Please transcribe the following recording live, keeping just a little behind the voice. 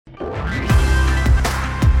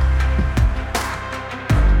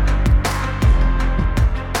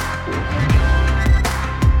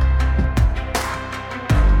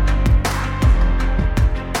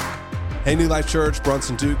Hey, New Life Church,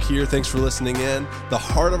 Bronson Duke here. Thanks for listening in. The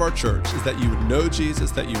heart of our church is that you would know Jesus,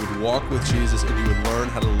 that you would walk with Jesus, and you would learn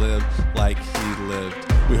how to live like he lived.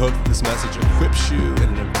 We hope that this message equips you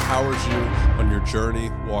and it empowers you on your journey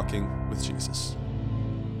walking with Jesus.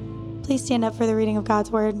 Please stand up for the reading of God's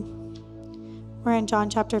word. We're in John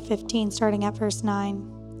chapter 15, starting at verse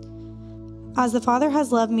 9. As the Father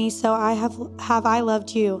has loved me, so have I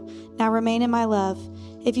loved you. Now remain in my love.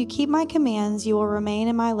 If you keep my commands, you will remain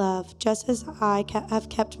in my love, just as I have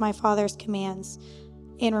kept my Father's commands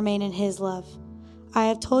and remain in his love. I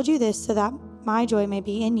have told you this so that my joy may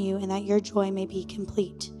be in you and that your joy may be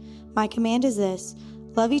complete. My command is this: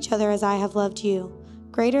 love each other as I have loved you.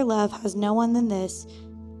 Greater love has no one than this,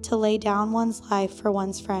 to lay down one's life for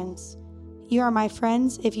one's friends. You are my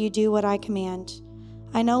friends if you do what I command.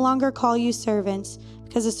 I no longer call you servants,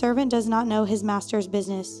 because a servant does not know his master's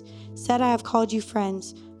business. Instead, I have called you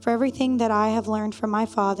friends, for everything that I have learned from my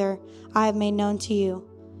Father, I have made known to you.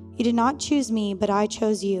 You did not choose me, but I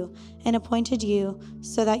chose you, and appointed you,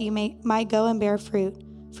 so that you might go and bear fruit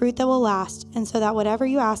that will last, and so that whatever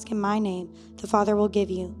you ask in my name, the Father will give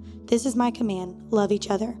you. This is my command: love each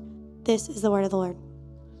other. This is the word of the Lord.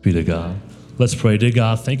 Be to God. Let's pray. Dear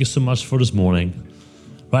God, thank you so much for this morning.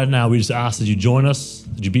 Right now, we just ask that you join us,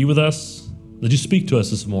 that you be with us, that you speak to us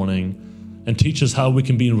this morning, and teach us how we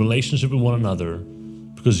can be in relationship with one another,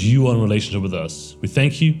 because you are in relationship with us. We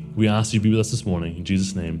thank you. We ask you to be with us this morning. In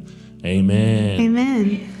Jesus' name, amen.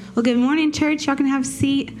 Amen. Well, good morning, church. Y'all can have a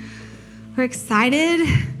seat. We're excited.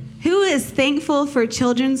 Who is thankful for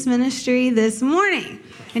children's ministry this morning?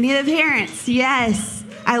 Any of the parents? Yes.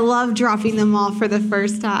 I love dropping them off for the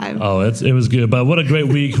first time. Oh, it was good. But what a great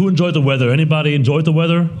week. Who enjoyed the weather? Anybody enjoyed the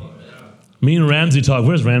weather? Me and Ramsey talked.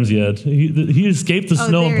 Where's Ramsey at? He escaped the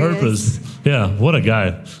snow on purpose. Yeah, what a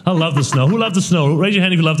guy. I love the snow. Who loved the snow? Raise your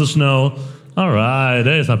hand if you love the snow. All right,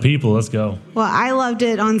 there's my people. Let's go. Well, I loved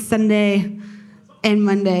it on Sunday and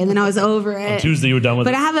Monday, and then I was over it. On Tuesday, you were done with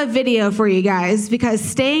it. But I have a video for you guys, because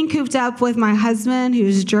staying cooped up with my husband,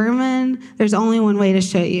 who's German, there's only one way to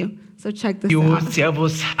show you. So check this out.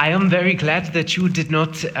 Servus. I am very glad that you did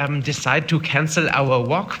not decide to cancel our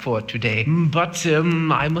walk for today. But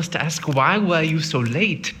I must ask, why were you so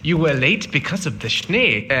late? You were late because of the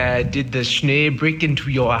Schnee. Did the Schnee break into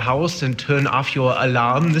your house and turn off your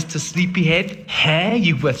alarm, Mr. Sleepyhead? Hey,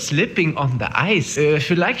 you were slipping on the ice.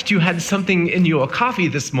 Vielleicht you had something in your coffee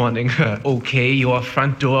this morning. Okay, your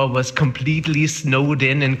front door was completely snowed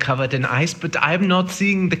in and covered in ice, but I'm not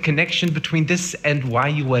seeing the connection between this and why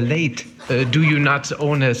you were late. Do you not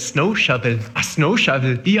own a snow shovel? A snow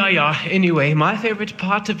shovel? Yeah. Anyway, my favorite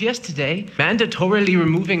part of yesterday, mandatorily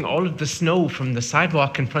removing all of the snow from the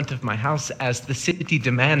sidewalk in front of my house as the city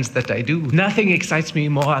demands that I do. Nothing excites me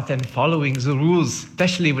more than following the rules,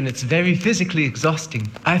 especially when it's very physically exhausting.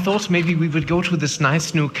 I thought maybe we would go to this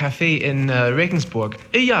nice new cafe in Regensburg.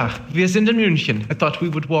 Ja, wir sind in München. I thought we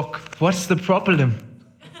would walk. What's the problem?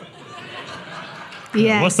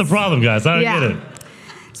 Yes. What's the problem, guys? I don't get it.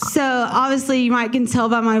 So obviously you might can tell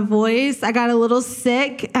by my voice, I got a little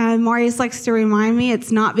sick. Marius likes to remind me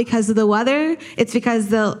it's not because of the weather. It's because of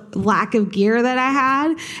the lack of gear that I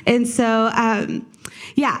had. And so,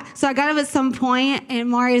 so I got up at some point, and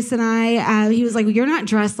Marius and I, he was like, well, you're not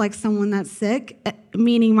dressed like someone that's sick,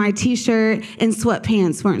 meaning my t-shirt and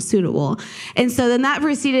sweatpants weren't suitable. And so then that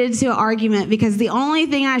proceeded to an argument, because the only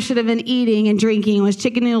thing I should have been eating and drinking was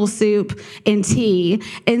chicken noodle soup and tea.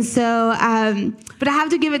 And so, but I have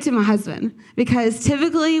to give it to my husband, because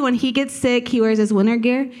typically when he gets sick, he wears his winter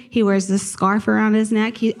gear. He wears this scarf around his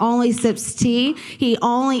neck. He only sips tea. He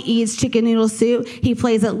only eats chicken noodle soup. He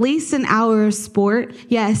plays at least an hour of sport.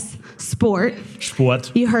 Yes, sport.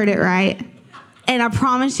 Sport. You heard it right. And I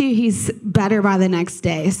promise you he's better by the next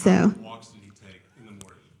day. So. Walks did he take in the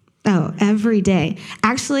morning? Oh, every day.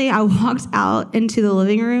 Actually, I walked out into the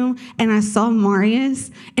living room and I saw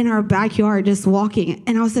Marius in our backyard just walking.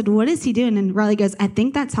 And I said, what is he doing? And Riley goes, I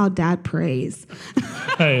think that's how Dad prays.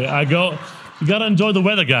 Hey, you got to enjoy the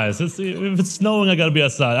weather, guys. If it's snowing, I got to be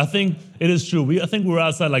outside. I think it is true. I think we're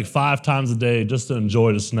outside like 5 times a day just to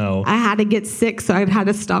enjoy the snow. I had to get sick, so I had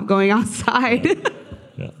to stop going outside.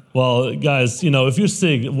 Yeah. Well, guys, if you're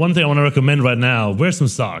sick, one thing I want to recommend right now, wear some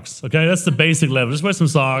socks, okay? That's the basic level. Just wear some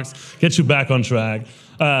socks, get you back on track.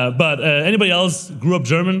 But anybody else grew up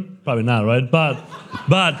German? Probably not, right? But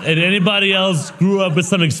anybody else grew up with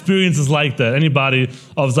some experiences like that? Anybody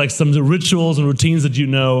of like some rituals and routines that you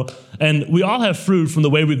know? And we all have fruit from the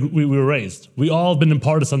way we were raised. We all have been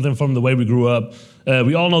imparted something from the way we grew up.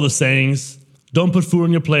 We all know the sayings. Don't put food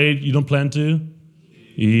on your plate you don't plan to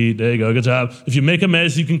eat. There you go, good job. If you make a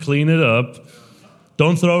mess, you can clean it up.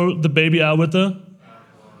 Don't throw the baby out with the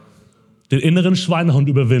Den inneren Schweinehund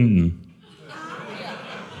überwinden.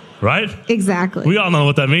 Right? Exactly. We all know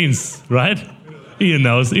what that means, right? He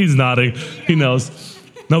knows. He's nodding. He knows.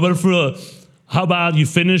 No, but for real, how about you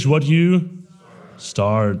finish what you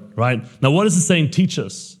start, right? Now, what does the saying teach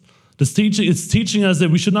us? It's teaching us that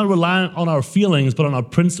we should not rely on our feelings, but on our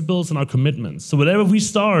principles and our commitments. So whatever we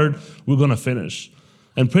start, we're going to finish.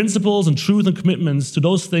 And principles and truth and commitments to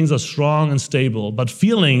those things are strong and stable, but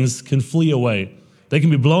feelings can flee away. They can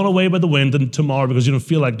be blown away by the wind and tomorrow because you don't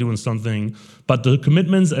feel like doing something, but the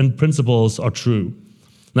commitments and principles are true.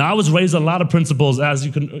 Now, I was raised on a lot of principles, as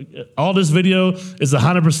you can, all this video is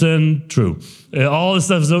 100% true. All the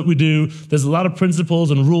stuff that we do, there's a lot of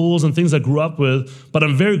principles and rules and things I grew up with, but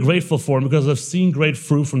I'm very grateful for them because I've seen great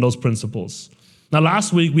fruit from those principles. Now,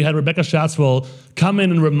 last week, we had Rebecca Schatzwell come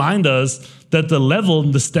in and remind us that the level,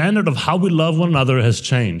 the standard of how we love one another has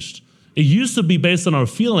changed. It used to be based on our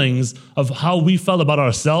feelings of how we felt about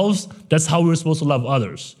ourselves. That's how we were supposed to love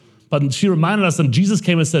others. But she reminded us that Jesus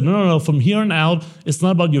came and said, no, from here on out, it's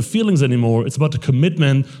not about your feelings anymore. It's about the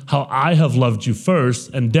commitment, how I have loved you first,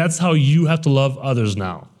 and that's how you have to love others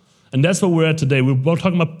now. And that's where we're at today. We're both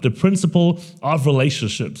talking about the principle of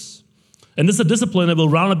relationships. And this is a discipline that will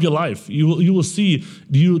round up your life. You will see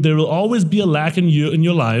there will always be a lack in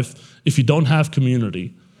your life if you don't have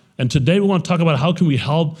community. And today we want to talk about how can we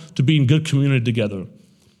help to be in good community together.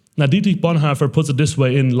 Now, Dietrich Bonhoeffer puts it this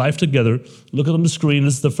way in Life Together. Look it on the screen.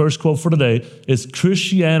 This is the first quote for today. Is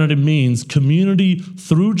Christianity means community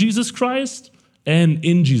through Jesus Christ and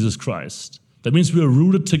in Jesus Christ. That means we are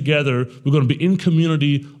rooted together. We're going to be in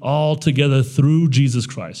community all together through Jesus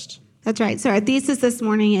Christ. That's right. So our thesis this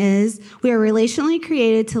morning is we are relationally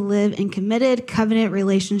created to live in committed covenant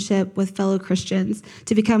relationship with fellow Christians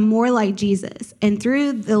to become more like Jesus. And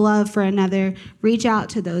through the love for another, reach out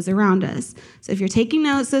to those around us. So if you're taking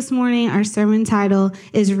notes this morning, our sermon title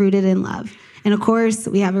is Rooted in Love. And of course,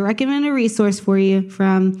 we have a recommended resource for you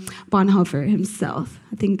from Bonhoeffer himself.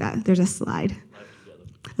 I think that there's a slide.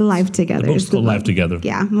 Life Together. The book's called Life Together.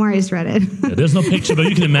 Yeah, Marius read it. Yeah, there's no picture, but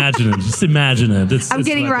you can imagine it. Just imagine it. I'm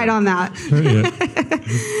getting right on that.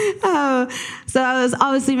 So I was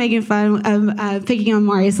obviously making fun of picking on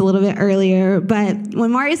Marius a little bit earlier, but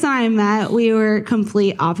when Marius and I met, we were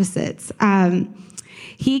complete opposites.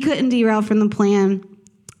 He couldn't derail from the plan.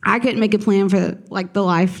 I couldn't make a plan for the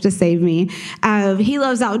life to save me. He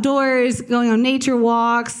loves outdoors, going on nature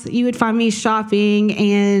walks. You would find me shopping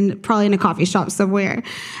and probably in a coffee shop somewhere.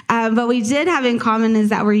 But we did have in common is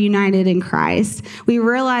that we're united in Christ. We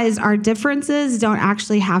realized our differences don't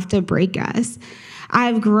actually have to break us.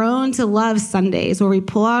 I've grown to love Sundays where we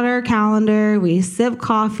pull out our calendar, we sip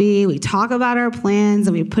coffee, we talk about our plans,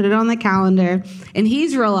 and we put it on the calendar. And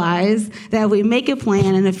he's realized that we make a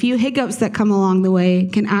plan and a few hiccups that come along the way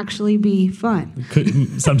can actually be fun.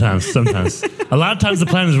 Sometimes. A lot of times the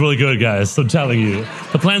plan is really good, guys. I'm telling you.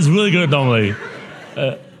 The plan's really good normally.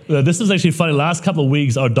 This is actually funny. Last couple of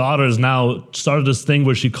weeks, our daughter has now started this thing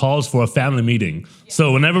where she calls for a family meeting.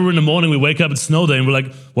 So whenever we're in the morning, we wake up, it's snow day, and we're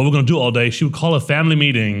like, what we're going to do all day? She would call a family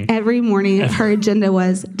meeting. Every morning, her agenda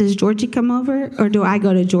was, does Georgie come over or do I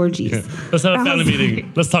go to Georgie's? Yeah. Let's have a family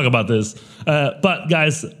meeting. Let's talk about this. But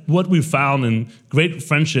guys, what we found in great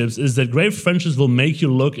friendships is that great friendships will make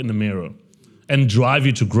you look in the mirror and drive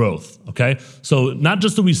you to growth, okay? So not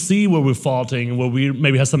just do we see where we're faulting and where we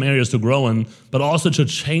maybe have some areas to grow in, but also to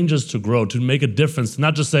change us to grow, to make a difference, to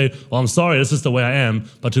not just say, well, I'm sorry, this is the way I am,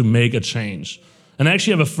 but to make a change. And I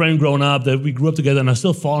actually have a friend growing up that we grew up together, and I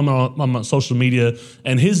still follow him on my social media,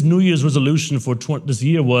 and his New Year's resolution for this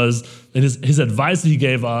year was, and his advice that he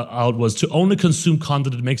gave out was to only consume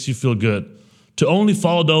content that makes you feel good, to only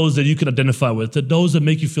follow those that you can identify with, to those that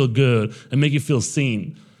make you feel good and make you feel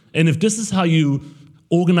seen. And if this is how you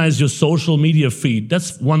organize your social media feed,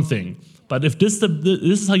 that's one thing. But if this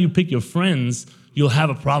is how you pick your friends, you'll have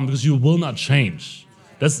a problem because you will not change.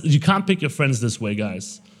 You can't pick your friends this way,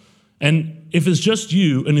 guys. And if it's just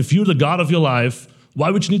you, and if you're the God of your life,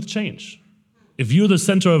 why would you need to change? If you're the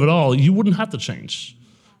center of it all, you wouldn't have to change.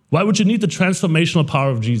 Why would you need the transformational power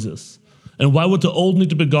of Jesus? And why would the old need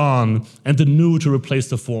to be gone and the new to replace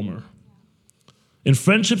the former? In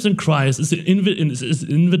friendships in Christ, it's an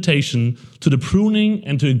invitation to the pruning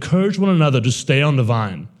and to encourage one another to stay on the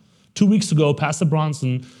vine. 2 weeks ago, Pastor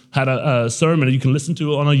Bronson had a sermon that you can listen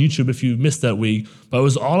to on our YouTube if you missed that week. But it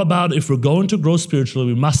was all about if we're going to grow spiritually,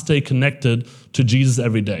 we must stay connected to Jesus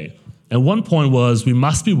every day. And one point was we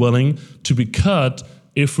must be willing to be cut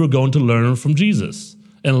if we're going to learn from Jesus.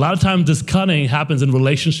 And a lot of times this cutting happens in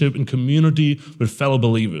relationship, in community with fellow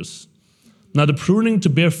believers. Now, the pruning to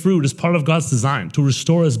bear fruit is part of God's design, to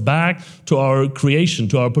restore us back to our creation,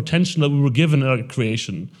 to our potential that we were given in our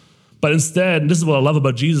creation. But instead, and this is what I love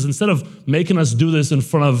about Jesus, instead of making us do this in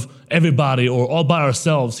front of everybody or all by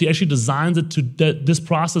ourselves, he actually designs it to that this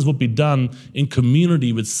process would be done in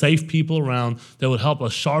community with safe people around that would help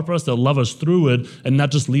us, sharpen us, that will love us through it, and not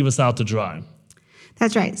just leave us out to dry.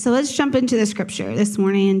 That's right. So let's jump into the scripture this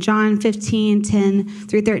morning in John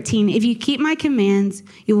 15:10-13. If you keep my commands,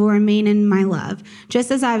 you will remain in my love, just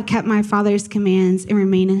as I have kept my Father's commands and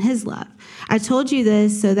remain in his love. I told you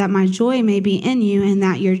this so that my joy may be in you and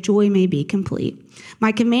that your joy may be complete.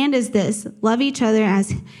 My command is this: love each other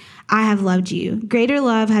as I have loved you. Greater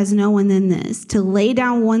love has no one than this, to lay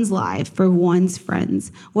down one's life for one's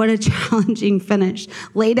friends. What a challenging finish.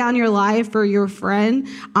 Lay down your life for your friend.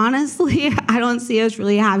 Honestly, I don't see us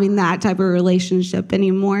really having that type of relationship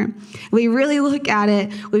anymore. We really look at it,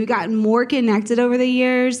 we've gotten more connected over the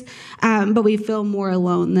years, but we feel more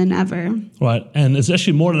alone than ever. Right, and it's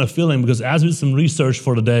actually more than a feeling, because as we did some research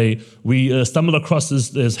for today, we stumbled across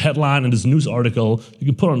this headline in this news article. You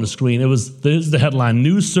can put it on the screen. There's the headline: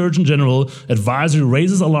 News Surgeon General advisory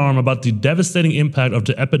raises alarm about the devastating impact of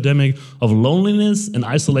the epidemic of loneliness and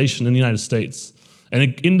isolation in the United States. And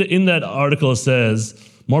in that article it says,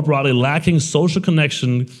 more broadly, lacking social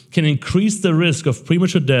connection can increase the risk of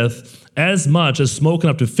premature death as much as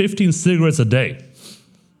smoking up to 15 cigarettes a day.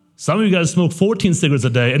 Some of you guys smoke 14 cigarettes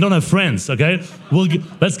a day and don't have friends, okay?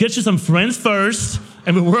 Let's get you some friends first,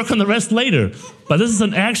 and we'll work on the rest later. But this is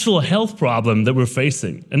an actual health problem that we're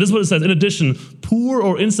facing. And this is what it says. In addition, poor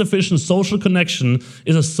or insufficient social connection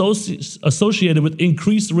is associated with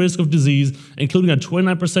increased risk of disease, including a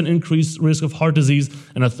 29% increased risk of heart disease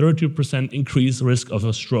and a 32% increased risk of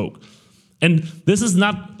a stroke. And this is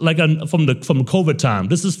not like from COVID time.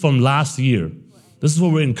 This is from last year. This is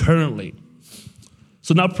what we're in currently.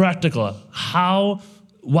 So now practical,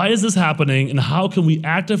 why is this happening, and how can we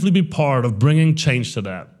actively be part of bringing change to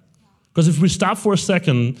that? Because if we stop for a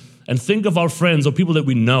second and think of our friends or people that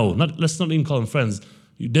we know, let's not even call them friends,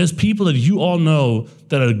 there's people that you all know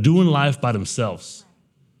that are doing life by themselves,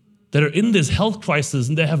 that are in this health crisis,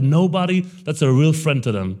 and they have nobody that's a real friend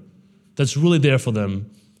to them, that's really there for them.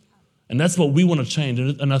 And that's what we want to change.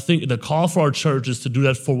 And I think the call for our church is to do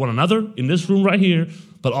that for one another in this room right here,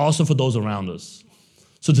 but also for those around us.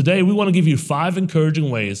 So today we want to give you 5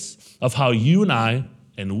 encouraging ways of how you and I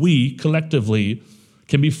and we collectively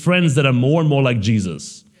can be friends that are more and more like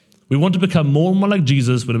Jesus. We want to become more and more like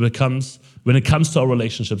Jesus when it comes to our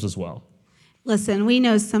relationships as well. Listen, we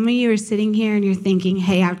know some of you are sitting here and you're thinking,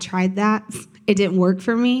 hey, I've tried that. It didn't work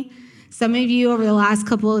for me. Some of you over the last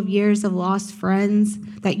couple of years have lost friends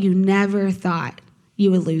that you never thought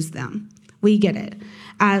you would lose them. We get it.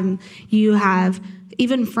 You have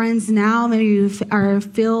even friends now, maybe you are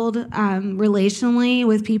filled relationally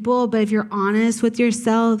with people, but if you're honest with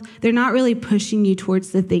yourself, they're not really pushing you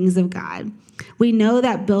towards the things of God. We know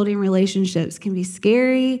that building relationships can be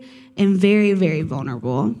scary and very, very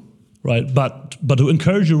vulnerable. Right, but to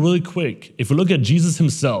encourage you really quick, if we look at Jesus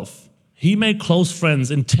himself, he made close friends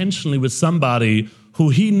intentionally with somebody who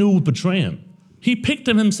he knew would betray him. He picked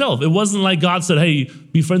him himself. It wasn't like God said, hey,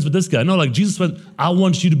 be friends with this guy. No, like Jesus went, I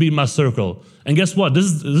want you to be in my circle. And guess what? This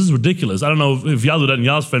is ridiculous. I don't know if y'all do that in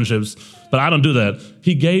y'all's friendships, but I don't do that.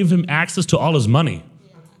 He gave him access to all his money.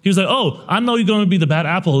 He was like, oh, I know you're going to be the bad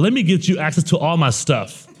apple. Let me get you access to all my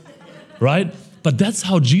stuff, right? But that's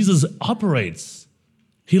how Jesus operates.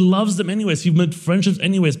 He loves them anyways. He made friendships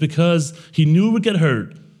anyways because he knew it would get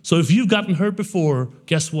hurt. So if you've gotten hurt before,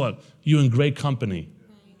 guess what? You're in great company.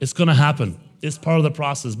 It's going to happen. It's part of the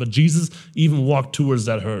process. But Jesus even walked towards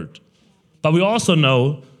that hurt. But we also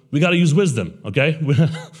know we got to use wisdom, okay?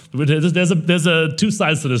 There's two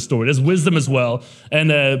sides to this story. There's wisdom as well.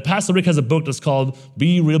 And Pastor Rick has a book that's called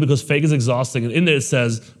Be Real Because Fake is Exhausting. And in there it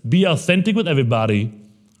says, be authentic with everybody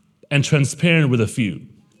and transparent with a few.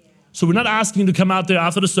 So we're not asking you to come out there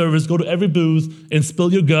after the service, go to every booth and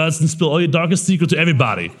spill your guts and spill all your darkest secrets to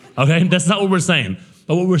everybody, okay? That's not what we're saying.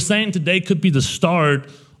 But what we're saying today could be the start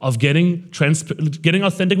of getting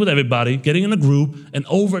authentic with everybody, getting in a group, and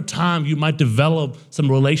over time, you might develop some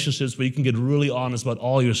relationships where you can get really honest about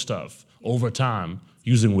all your stuff over time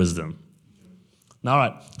using wisdom. Now, all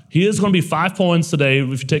right, here's going to be 5 points today. If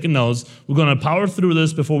you're taking notes, we're going to power through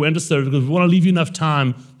this before we end the service because we want to leave you enough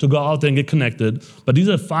time to go out there and get connected. But these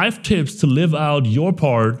are 5 tips to live out your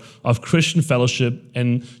part of Christian fellowship,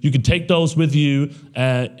 and you can take those with you,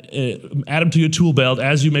 add them to your tool belt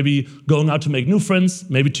as you may be going out to make new friends,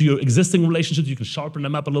 maybe to your existing relationships. You can sharpen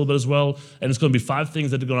them up a little bit as well. And it's going to be 5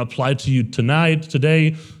 things that are going to apply to you tonight,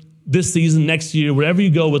 today, this season, next year, wherever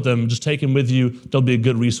you go with them, just take them with you. They'll be a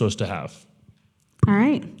good resource to have. All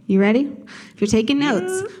right, you ready? If you're taking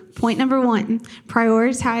notes, Point number 1,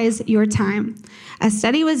 prioritize your time. A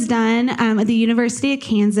study was done at the University of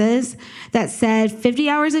Kansas that said 50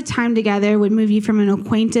 hours of time together would move you from an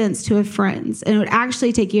acquaintance to a friend. And it would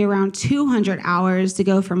actually take you around 200 hours to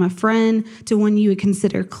go from a friend to one you would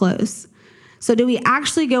consider close. So do we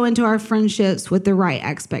actually go into our friendships with the right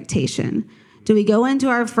expectation? Do we go into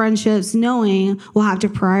our friendships knowing we'll have to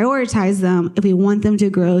prioritize them if we want them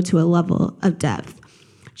to grow to a level of depth?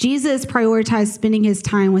 Jesus prioritized spending his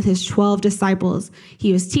time with his 12 disciples.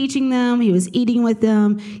 He was teaching them. He was eating with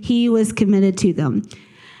them. He was committed to them.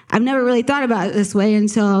 I've never really thought about it this way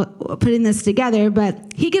until putting this together,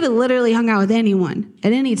 but he could have literally hung out with anyone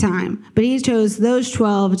at any time, but he chose those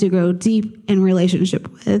 12 to grow deep in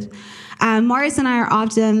relationship with. Marius and I are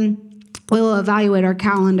often, we'll evaluate our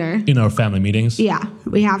calendar. In our family meetings. Yeah,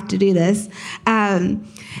 we have to do this. And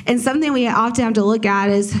something we often have to look at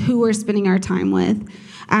is who we're spending our time with.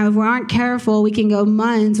 If we aren't careful, we can go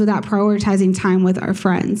months without prioritizing time with our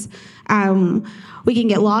friends. We can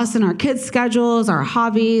get lost in our kids' schedules, our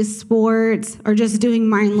hobbies, sports, or just doing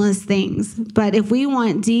mindless things. But if we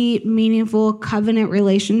want deep, meaningful, covenant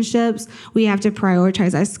relationships, we have to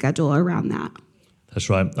prioritize our schedule around that. That's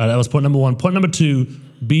right. All right, that was point number 1. Point number 2,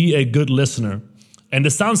 be a good listener. And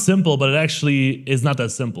it sounds simple, but it actually is not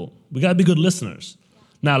that simple. We got to be good listeners.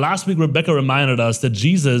 Now, last week, Rebecca reminded us that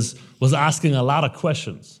Jesus was asking a lot of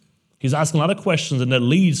questions. He's asking a lot of questions, and that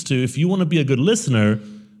leads to, if you want to be a good listener,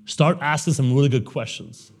 start asking some really good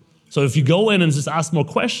questions. So if you go in and just ask more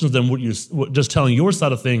questions than what you're just telling your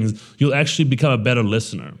side of things, you'll actually become a better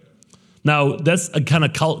listener. Now, that's a kind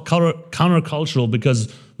of countercultural,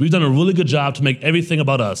 because we've done a really good job to make everything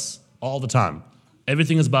about us all the time.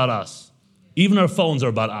 Everything is about us. Even our phones are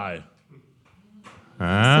about I.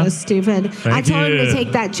 So stupid. I told him to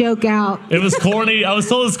take that joke out. It was corny. I was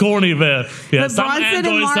told it's corny, but yeah, some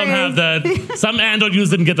Androids don't have that. Some Android users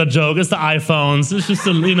didn't get the joke. It's the iPhones. It's just,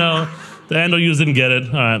 the Android users didn't get it.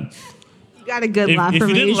 All right. You got a good laugh from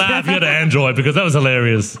me. If you didn't laugh, you had an Android, because that was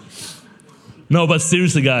hilarious. No, but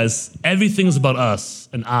seriously, guys, everything's about us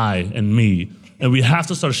and I and me. And we have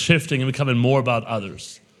to start shifting and becoming more about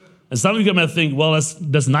others. And some of you might think, well,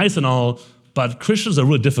 that's nice and all, but Christians are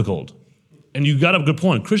really difficult. And you got a good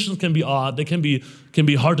point. Christians can be odd. They can be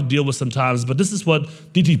hard to deal with sometimes. But this is what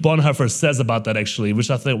D.T. Bonhoeffer says about that, actually,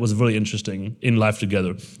 which I think was really interesting in Life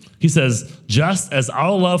Together. He says, just as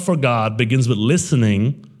our love for God begins with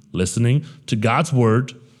listening to God's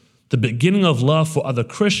word, the beginning of love for other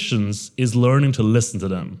Christians is learning to listen to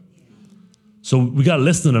them. So we got to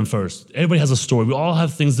listen to them first. Everybody has a story. We all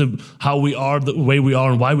have things that how we are the way we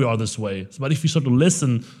are and why we are this way. But if you start to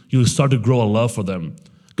listen, you'll start to grow a love for them.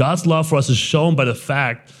 God's love for us is shown by the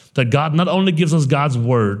fact that God not only gives us God's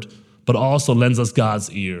word, but also lends us God's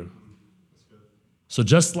ear. So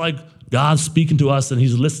just like God's speaking to us and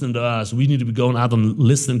he's listening to us, we need to be going out and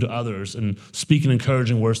listening to others and speaking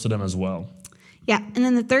encouraging words to them as well. Yeah, and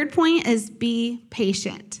then the third point is be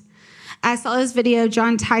patient. I saw this video,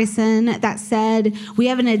 John Tyson, that said, we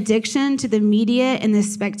have an addiction to the media and the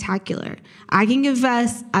spectacular. I can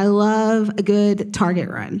confess, I love a good Target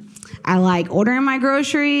run. I like ordering my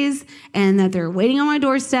groceries and that they're waiting on my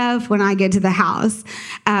doorstep when I get to the house.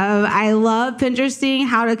 I love Pinteresting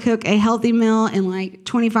how to cook a healthy meal in like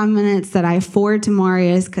 25 minutes that I forward to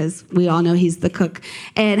Marius, because we all know he's the cook.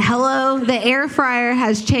 And hello, the air fryer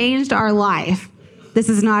has changed our life. This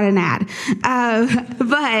is not an ad.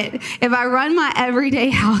 But if I run my everyday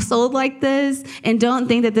household like this and don't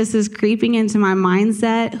think that this is creeping into my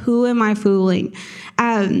mindset, who am I fooling?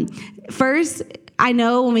 First, I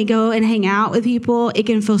know when we go and hang out with people, it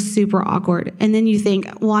can feel super awkward. And then you think,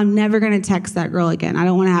 well, I'm never going to text that girl again. I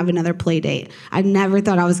don't want to have another play date. I never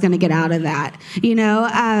thought I was going to get out of that.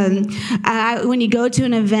 When you go to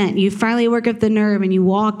an event, you finally work up the nerve and you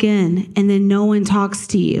walk in and then no one talks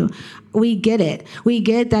to you. We get it. We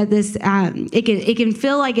get that this it can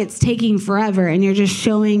feel like it's taking forever and you're just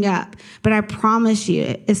showing up. But I promise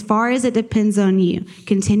you, as far as it depends on you,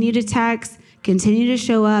 continue to text, continue to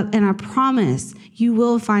show up, and I promise you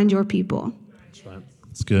will find your people. That's right.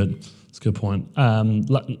 That's good. That's a good point.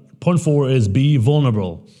 Point 4 is be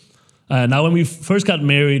vulnerable. Now, when we first got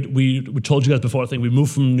married, we told you guys before, I think we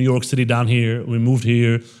moved from New York City down here. We moved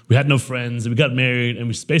here. We had no friends. We got married, and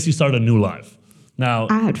we basically started a new life. Now,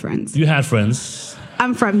 I had friends. You had friends.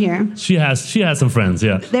 I'm from here. She had some friends,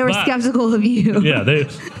 yeah. They were skeptical of you. Yeah,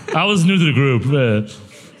 I was new to the group.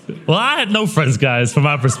 Well, I had no friends, guys, from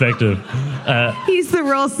my perspective. He's the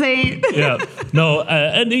real saint. Yeah, no,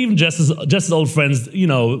 and even just as old friends, you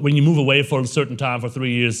know, when you move away for a certain time for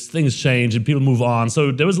 3 years, things change and people move on.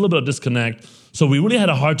 So there was a little bit of disconnect. So we really had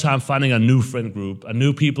a hard time finding a new friend group, a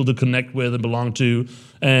new people to connect with and belong to.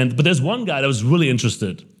 But there's one guy that was really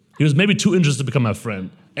interested. He was maybe too interested to become my friend.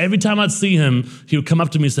 Every time I'd see him, he would come up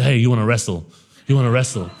to me and say, "Hey, you want to wrestle? You want to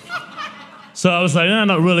wrestle?" So I was like, "No,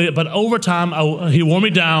 not really." But over time, he wore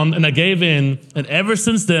me down, and I gave in. And ever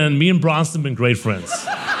since then, me and Bronson have been great friends.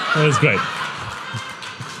 It was great.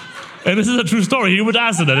 And this is a true story. He would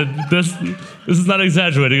answer that. This is not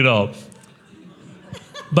exaggerating at all.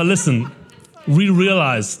 But listen, we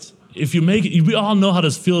realized we all know how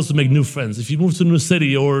this feels to make new friends. If you move to a new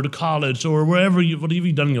city or to college or whatever you've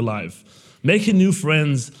done in your life, making new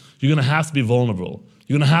friends, you're going to have to be vulnerable.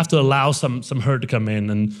 You're going to have to allow some hurt to come in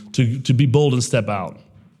and to be bold and step out.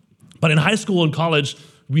 But in high school and college,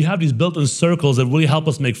 we have these built-in circles that really help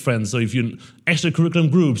us make friends. So if you're in extracurricular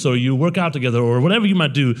groups or you work out together or whatever you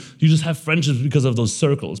might do, you just have friendships because of those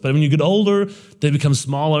circles. But when you get older, they become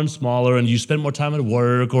smaller and smaller, and you spend more time at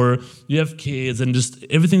work or you have kids, and just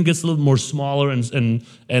everything gets a little more smaller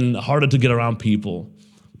and harder to get around people.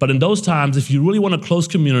 But in those times, if you really want a close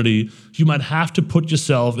community, you might have to put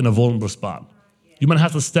yourself in a vulnerable spot. You might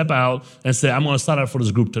have to step out and say, "I'm going to sign up for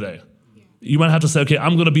this group today." You might have to say, "Okay,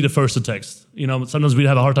 I'm going to be the first to text." You know, sometimes we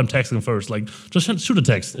have a hard time texting first. Like, just shoot a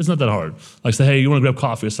text. It's not that hard. Like, say, "Hey, you want to grab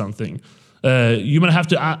coffee or something?" You might have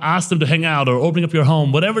to ask them to hang out or opening up your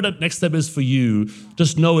home. Whatever that next step is for you,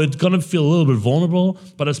 just know it's going to feel a little bit vulnerable,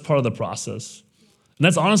 but it's part of the process. And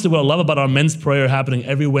that's honestly what I love about our men's prayer happening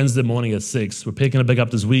every Wednesday morning at 6. We're picking it back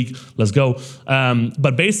up this week. Let's go.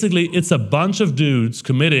 But basically, it's a bunch of dudes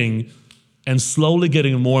committing and slowly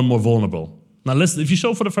getting more and more vulnerable. Now, listen, if you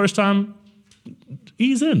show for the first time,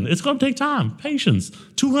 ease in. It's going to take time, patience.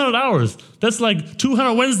 200 hours. That's like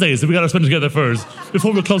 200 Wednesdays that we got to spend together first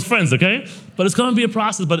before we're close friends, okay? But it's going to be a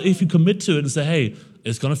process. But if you commit to it and say, "Hey,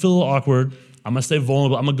 it's going to feel a little awkward. I'm going to stay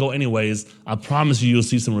vulnerable. I'm going to go anyways," I promise you'll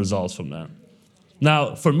see some results from that.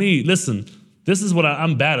 Now, for me, listen, this is what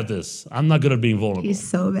I'm bad at this. I'm not good at being vulnerable. He's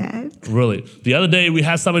so bad. Really. The other day, we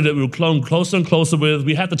had somebody that we were closer and closer with.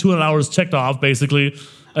 We had the 200 hours checked off, basically.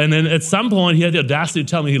 And then at some point, he had the audacity to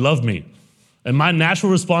tell me he loved me. And my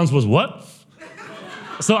natural response was, "What?"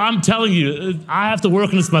 So I'm telling you, I have to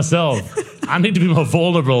work on this myself. I need to be more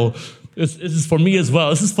vulnerable. This is for me as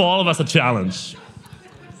well. This is for all of us a challenge.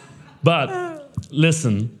 But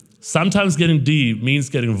listen, sometimes getting deep means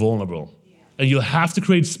getting vulnerable. And you'll have to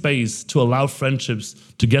create space to allow friendships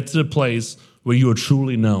to get to the place where you are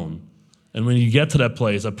truly known. And when you get to that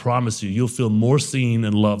place, I promise you, you'll feel more seen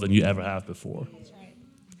and loved than you ever have before.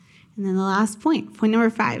 And then the last point number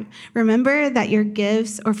 5, remember that your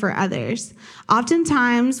gifts are for others.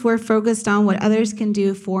 Oftentimes, we're focused on what others can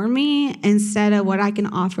do for me instead of what I can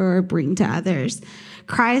offer or bring to others.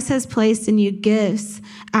 Christ has placed in you gifts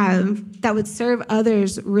that would serve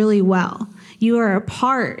others really well. You are a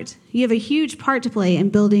part. You have a huge part to play in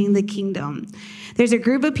building the kingdom. There's a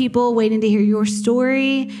group of people waiting to hear your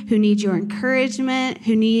story, who need your encouragement,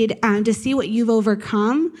 who need to see what you've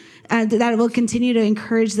overcome, that will continue to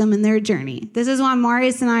encourage them in their journey. This is why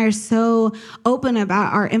Marius and I are so open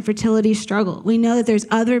about our infertility struggle. We know that there's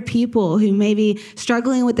other people who may be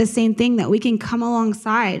struggling with the same thing that we can come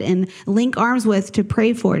alongside and link arms with to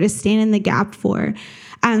pray for, to stand in the gap for.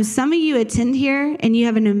 Some of you attend here and you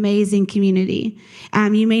have an amazing community.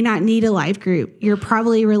 You may not need a life group. You're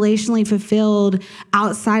probably relationally fulfilled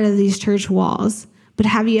outside of these church walls. But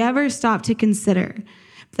have you ever stopped to consider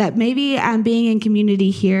that maybe being in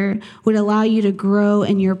community here would allow you to grow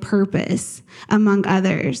in your purpose among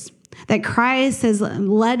others? That Christ has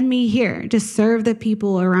led me here to serve the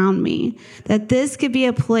people around me. That this could be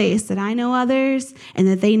a place that I know others and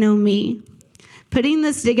that they know me. Putting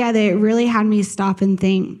this together, it really had me stop and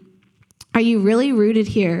think, are you really rooted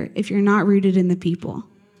here if you're not rooted in the people?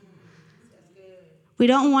 We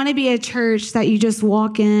don't want to be a church that you just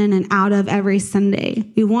walk in and out of every Sunday.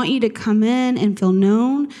 We want you to come in and feel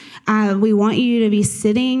known. We want you to be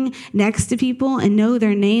sitting next to people and know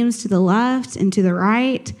their names to the left and to the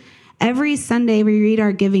right. Every Sunday, we read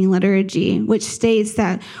our giving liturgy, which states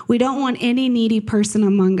that we don't want any needy person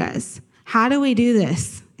among us. How do we do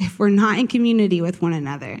this if we're not in community with one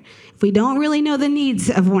another? If we don't really know the needs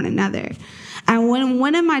of one another? And when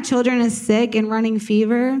one of my children is sick and running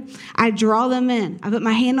fever, I draw them in. I put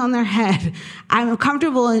my hand on their head. I'm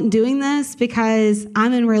comfortable in doing this because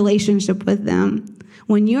I'm in relationship with them.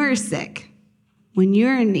 When you're sick, when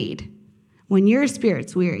you're in need, when your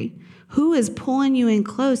spirit's weary, who is pulling you in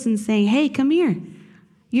close and saying, "Hey, come here.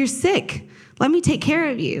 You're sick. Let me take care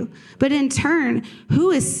of you. But in turn,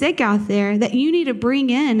 who is sick out there that you need to bring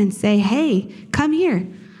in and say, hey, come here.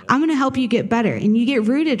 I'm going to help you get better. And you get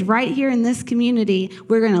rooted right here in this community.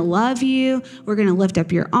 We're going to love you. We're going to lift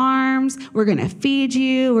up your arms. We're going to feed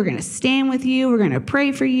you. We're going to stand with you. We're going to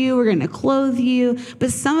pray for you. We're going to clothe you.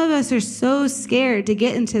 But some of us are so scared to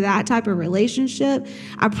get into that type of relationship.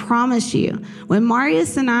 I promise you, when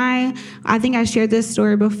Marius and I think I shared this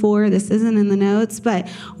story before. This isn't in the notes, but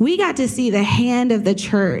we got to see the hand of the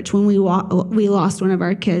church when we lost one of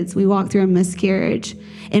our kids. We walked through a miscarriage.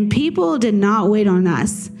 And people did not wait on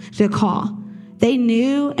us to call. They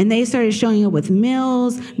knew, and they started showing up with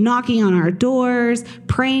meals, knocking on our doors,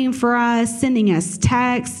 praying for us, sending us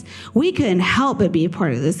texts. We couldn't help but be a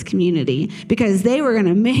part of this community because they were going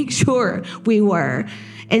to make sure we were.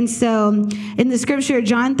 And so in the scripture,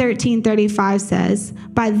 John 13:35 says,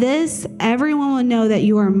 by this, everyone will know that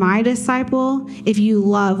you are my disciple if you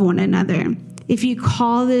love one another. If you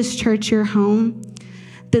call this church your home,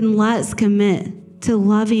 then let's commit to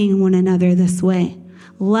loving one another this way.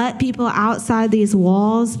 Let people outside these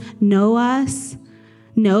walls know us,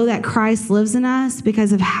 know that Christ lives in us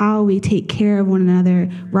because of how we take care of one another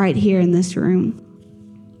right here in this room.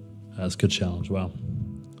 That's a good challenge. Wow.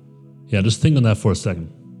 Yeah, just think on that for a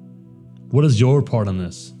second. What is your part in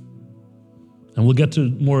this? And we'll get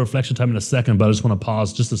to more reflection time in a second, but I just want to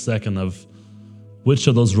pause just a second of which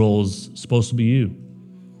of those roles is supposed to be you?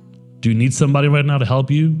 Do you need somebody right now to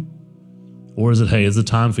help you? Or is it, hey, is it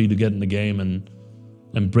time for you to get in the game and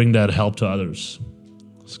bring that help to others?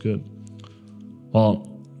 That's good.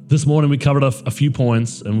 Well, this morning we covered a few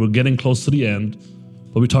points, and we're getting close to the end.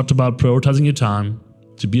 But we talked about prioritizing your time,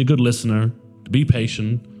 to be a good listener, to be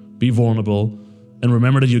patient, be vulnerable, and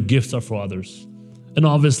remember that your gifts are for others. And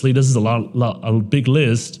obviously, this is a big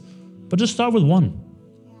list, but just start with one.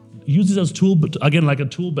 Use it as like a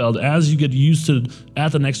tool belt as you get used to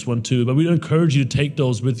add the next one too. But we encourage you to take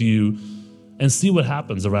those with you and see what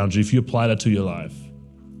happens around you if you apply that to your life.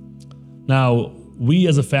 Now, we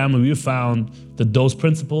as a family, we've found that those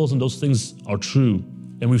principles and those things are true.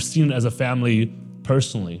 And we've seen it as a family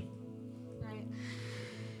personally. Right.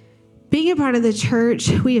 Being a part of the church,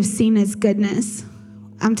 we have seen its goodness.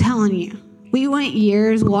 I'm telling you. We went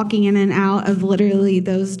years walking in and out of literally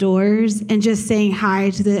those doors and just saying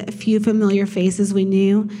hi to the few familiar faces we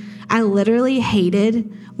knew. I literally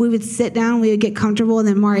hated. We would sit down, we would get comfortable, and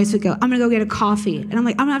then Marius would go, I'm going to go get a coffee. And I'm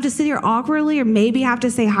like, I'm going to have to sit here awkwardly or maybe have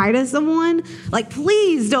to say hi to someone. Like,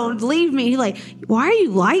 please don't leave me. He's like, why are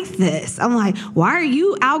you like this? I'm like, why are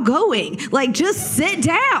you outgoing? Like, just sit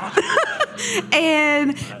down.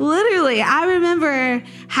 And literally, I remember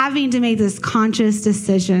having to make this conscious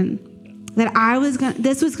decision that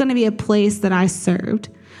this was going to be a place that I served.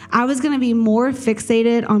 I was going to be more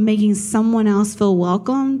fixated on making someone else feel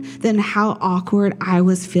welcome than how awkward I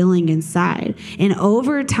was feeling inside. And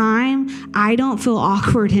over time, I don't feel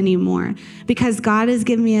awkward anymore because God has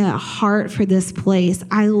given me a heart for this place.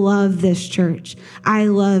 I love this church. I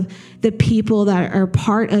love the people that are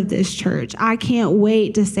part of this church. I can't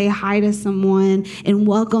wait to say hi to someone and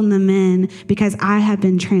welcome them in because I have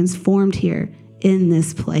been transformed here in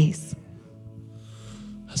this place.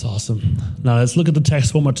 That's awesome. Now let's look at the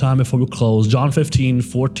text one more time before we close. John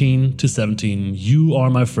 15:14-17. You are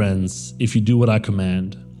my friends if you do what I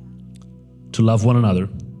command, to love one another.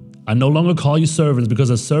 I no longer call you servants because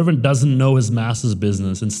a servant doesn't know his master's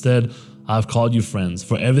business. Instead, I've called you friends.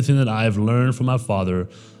 For everything that I have learned from my Father,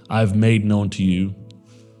 I've made known to you.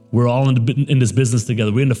 We're all in this business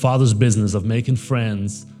together. We're in the Father's business of making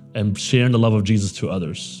friends and sharing the love of Jesus to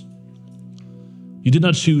others. You did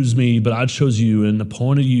not choose me, but I chose you and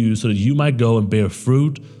appointed you so that you might go and bear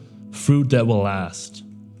fruit that will last.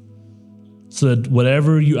 So that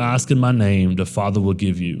whatever you ask in my name, the Father will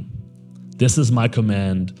give you. This is my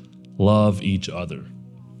command, love each other.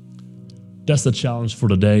 That's the challenge for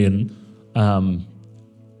today. And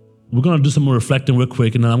we're going to do some more reflecting real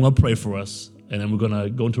quick, and then I'm going to pray for us. And then we're going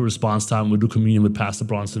to go into response time. We'll do communion with Pastor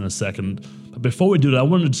Bronson in a second. But before we do that, I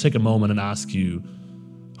wanted to take a moment and ask you,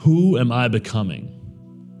 who am I becoming?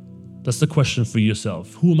 That's the question for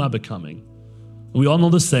yourself. Who am I becoming? We all know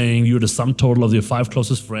the saying, you're the sum total of your 5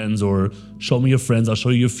 closest friends, or show me your friends, I'll show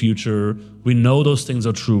you your future. We know those things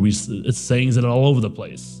are true. It's sayings that are all over the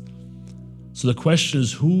place. So the question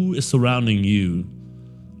is, who is surrounding you?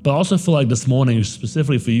 But I also feel like this morning,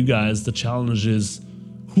 specifically for you guys, the challenge is,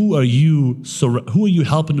 who are you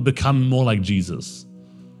helping to become more like Jesus?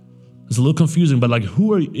 It's a little confusing, but like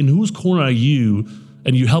in whose corner are you?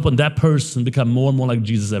 And you're helping that person become more and more like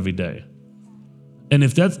Jesus every day. And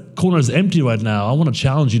if that corner is empty right now, I want to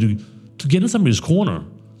challenge you to get in somebody's corner.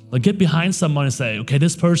 Like get behind someone and say, okay,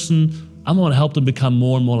 this person, I'm going to help them become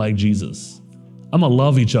more and more like Jesus. I'm going to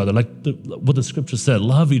love each other, like what the scripture said,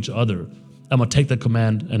 love each other. I'm going to take that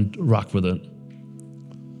command and rock with it.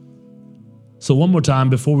 So one more time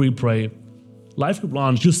before we pray, Life Group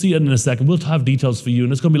Launch, you'll see it in a second. We'll have details for you,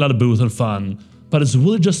 and it's going to be a lot of booth and fun. But it's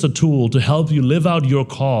really just a tool to help you live out your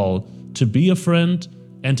call to be a friend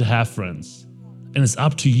and to have friends. And it's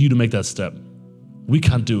up to you to make that step. We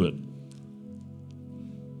can't do it.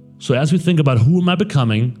 So as we think about who am I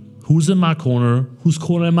becoming, who's in my corner, whose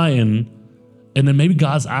corner am I in, and then maybe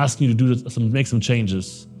God's asking you to make some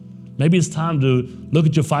changes. Maybe it's time to look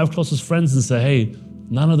at your 5 closest friends and say, hey,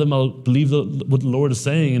 none of them will believe what the Lord is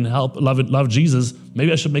saying and help love Jesus.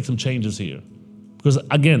 Maybe I should make some changes here. Because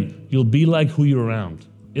again, you'll be like who you're around.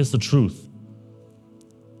 It's the truth.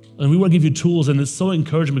 And we want to give you tools, and it's so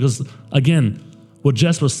encouraging because, again, what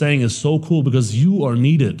Jess was saying is so cool because you are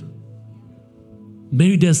needed.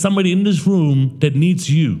 Maybe there's somebody in this room that needs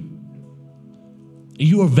you.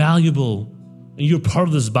 You are valuable, and you're part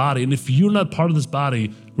of this body. And if you're not part of this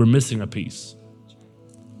body, we're missing a piece.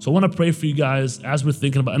 So I want to pray for you guys as we're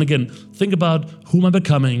thinking about, and again, think about who am I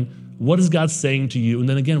becoming? What is God saying to you? And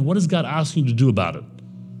then again, what is God asking you to do about it?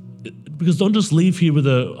 Because don't just leave here with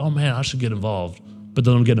oh man, I should get involved, but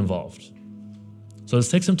don't get involved. So let's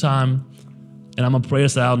take some time, and I'm going to pray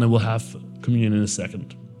us out, and then we'll have communion in a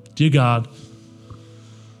second. Dear God,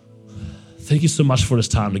 thank you so much for this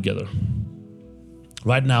time together.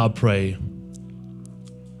 Right now, I pray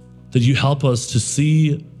that you help us to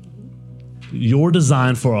see your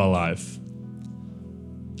design for our life.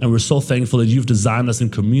 And we're so thankful that you've designed us in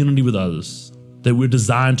community with others, that we're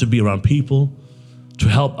designed to be around people, to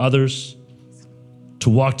help others, to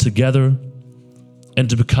walk together, and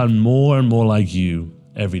to become more and more like you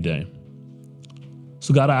every day.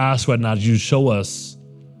 So God, I ask right now that you show us,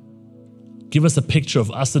 give us a picture of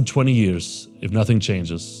us in 20 years if nothing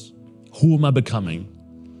changes. Who am I becoming?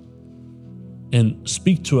 And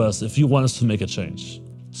speak to us if you want us to make a change.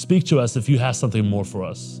 Speak to us if you have something more for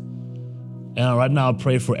us. And right now I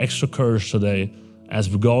pray for extra courage today as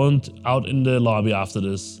we're going out in the lobby after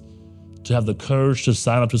this, to have the courage to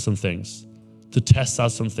sign up to some things, to test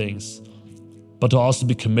out some things, but to also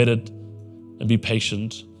be committed and be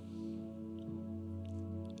patient.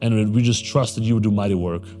 And we just trust that you will do mighty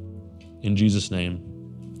work. In Jesus' name,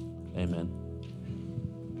 amen.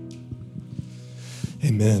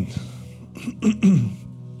 Amen.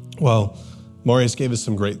 Well, Marius gave us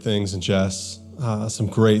some great things, and Jess, some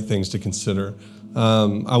great things to consider.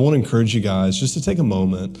 I want to encourage you guys just to take a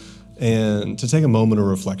moment of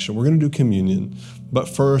reflection. We're going to do communion, but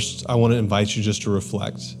first I want to invite you just to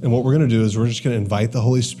reflect. And what we're going to do is we're just going to invite the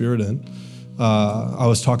Holy Spirit in. I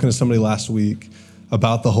was talking to somebody last week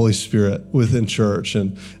about the Holy Spirit within church.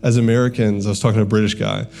 And as Americans, I was talking to a British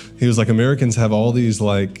guy. He was like, Americans have all these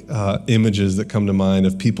images that come to mind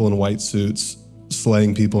of people in white suits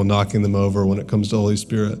slaying people and knocking them over when it comes to the Holy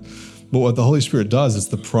Spirit. But what the Holy Spirit does is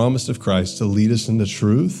the promise of Christ to lead us into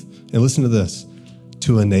truth. And listen to this,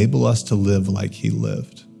 to enable us to live like he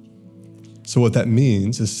lived. So what that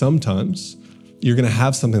means is sometimes you're going to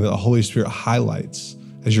have something that the Holy Spirit highlights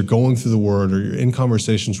as you're going through the Word or you're in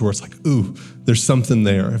conversations where it's like, ooh, there's something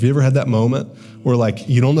there. Have you ever had that moment where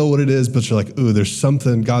you don't know what it is, but you're like, ooh, there's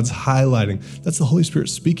something God's highlighting? That's the Holy Spirit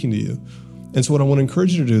speaking to you. And so what I want to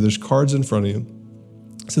encourage you to do, there's cards in front of you.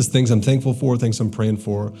 It says things I'm thankful for, things I'm praying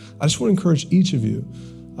for. I just want to encourage each of you.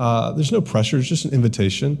 There's no pressure. It's just an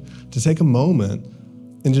invitation to take a moment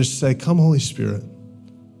and just say, come, Holy Spirit,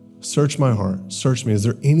 search my heart. Search me. Is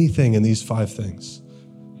there anything in these 5 things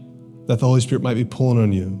that the Holy Spirit might be pulling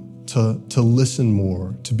on you to listen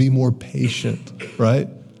more, to be more patient, right?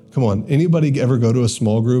 Come on. Anybody ever go to a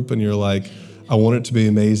small group and you're like, I want it to be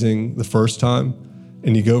amazing the first time,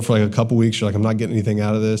 and you go for a couple weeks, you're like, I'm not getting anything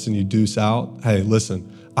out of this, and you deuce out? Hey,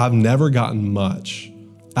 listen, I've never gotten much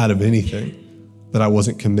out of anything that I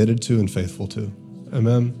wasn't committed to and faithful to.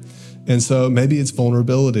 Amen? And so maybe it's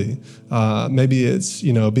vulnerability. Maybe it's,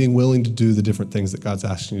 being willing to do the different things that God's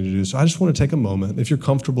asking you to do. So I just want to take a moment. If you're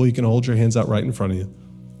comfortable, you can hold your hands out right in front of you.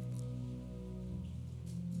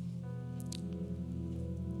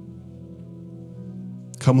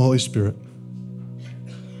 Come, Holy Spirit.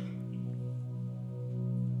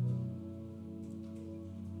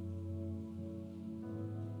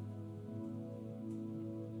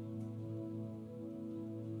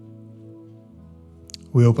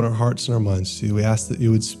 We open our hearts and our minds to you. We ask that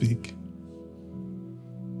you would speak.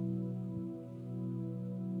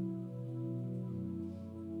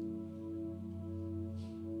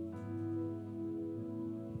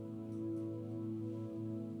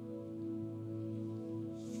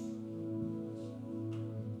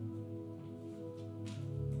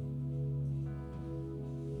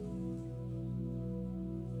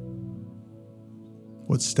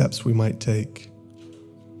 what steps we might take,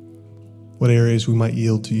 what areas we might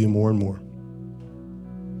yield to you more and more.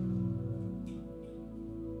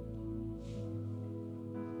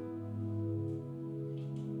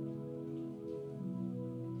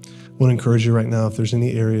 I want to encourage you right now, if there's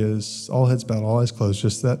any areas, all heads bowed, all eyes closed,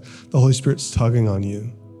 just that the Holy Spirit's tugging on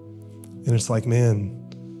you. And it's like, man,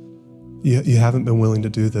 you haven't been willing to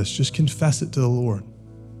do this. Just confess it to the Lord.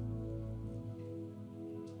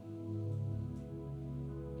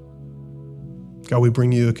 God, we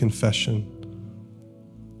bring you a confession.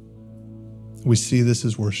 We see this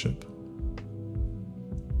as worship.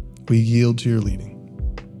 We yield to your leading.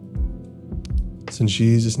 It's in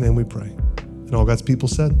Jesus' name we pray. And all God's people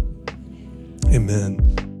said,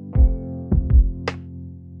 amen.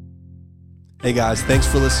 Hey guys, thanks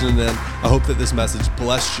for listening in. I hope that this message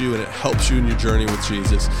blessed you and it helps you in your journey with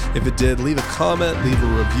Jesus. If it did, leave a comment, leave a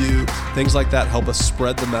review. Things like that help us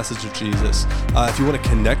spread the message of Jesus. If you want to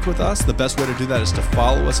connect with us, the best way to do that is to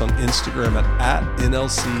follow us on Instagram at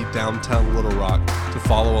NLC Downtown Little Rock to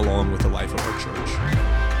follow along with the life of our church.